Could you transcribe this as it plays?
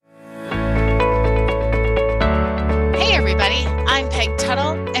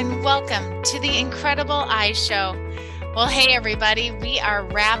to the Incredible Eye Show. Well, hey, everybody, we are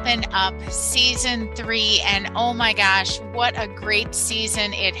wrapping up season 3, and oh my gosh, what a great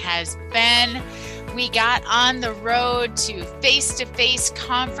season it has been. We got on the road to face-to-face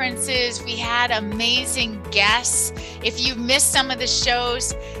conferences. We had amazing guests. If you missed some of the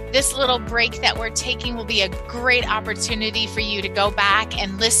shows, this little break that we're taking will be a great opportunity for you to go back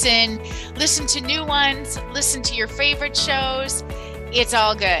and listen to new ones, listen to your favorite shows. It's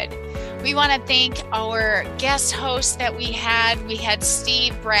all good. We want to thank our guest hosts that we had. We had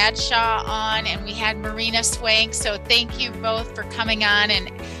Steve Bradshaw on and we had Marina Swank. So thank you both for coming on,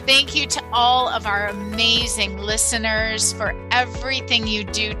 and thank you to all of our amazing listeners for everything you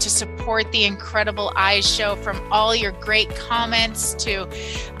do to support the Incredible Eye Show, from all your great comments to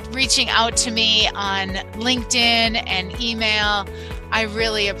reaching out to me on LinkedIn and email. I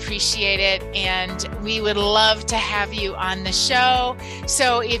really appreciate it, and we would love to have you on the show.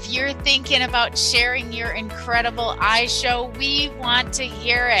 So if you're thinking about sharing your Incredible Eye Show, we want to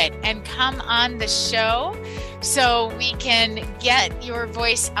hear it, and come on the show so we can get your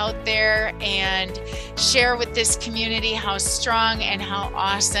voice out there and share with this community how strong and how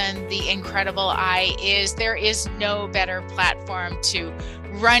awesome the Incredible Eye is. There is no better platform to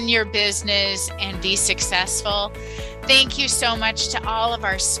run your business and be successful. Thank you so much to all of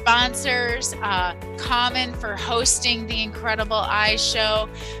our sponsors, Common for hosting the Incredible Eye Show,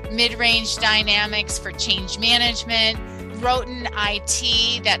 Mid-Range Dynamics for change management, Roten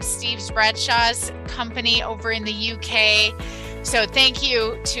IT, that's Steve Bradshaw's company over in the UK. So thank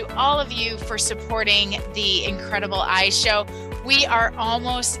you to all of you for supporting the Incredible Eye Show. We are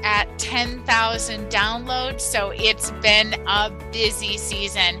almost at 10,000 downloads, so it's been a busy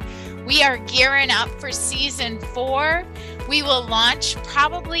season. We are gearing up for season 4. We will launch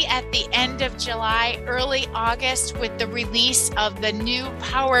probably at the end of July, early August, with the release of the new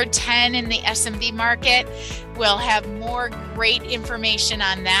Power 10 in the SMB market. We'll have more great information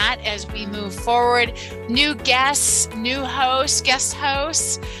on that as we move forward. New guests, new hosts, guest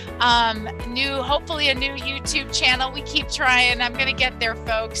hosts, hopefully a new YouTube channel. We keep trying. I'm going to get there,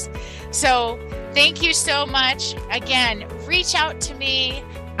 folks. So thank you so much. Again, reach out to me.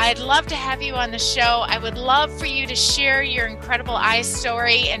 I'd love to have you on the show. I would love for you to share your Incredible Eye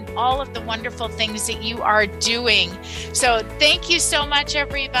story and all of the wonderful things that you are doing. So thank you so much,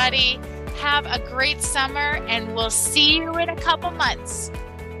 everybody. Have a great summer, and we'll see you in a couple months.